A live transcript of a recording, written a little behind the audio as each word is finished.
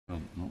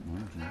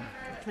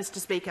Mr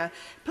Speaker.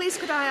 Please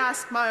could I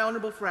ask my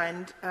honourable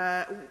friend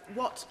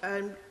what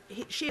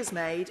she has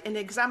made in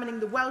examining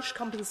the Welsh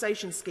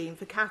compensation scheme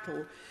for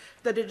cattle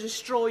that are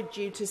destroyed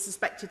due to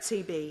suspected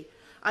TB.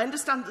 I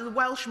understand that the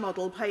Welsh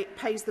model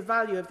pays the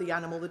value of the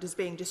animal that is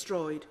being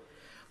destroyed.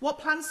 What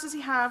plans does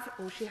he have,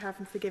 or she have,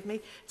 forgive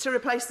me, to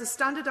replace the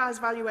standardised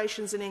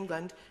valuations in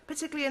England,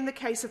 particularly in the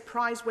case of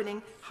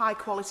prize-winning,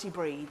 high-quality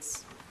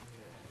breeds?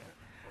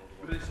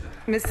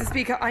 Mr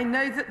Speaker, I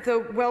know that the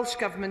Welsh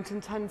Government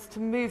intends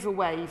to move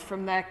away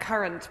from their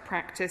current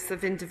practice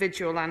of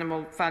individual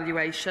animal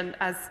valuation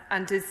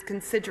and is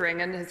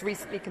considering and has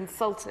recently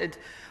consulted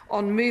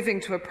on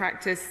moving to a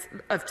practice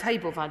of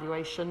table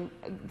valuation,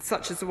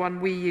 such as the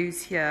one we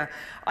use here.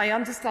 I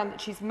understand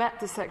that she's met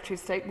the Secretary of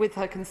State with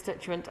her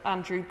constituent,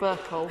 Andrew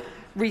Birkle,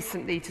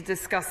 recently to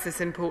discuss this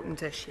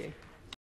important issue.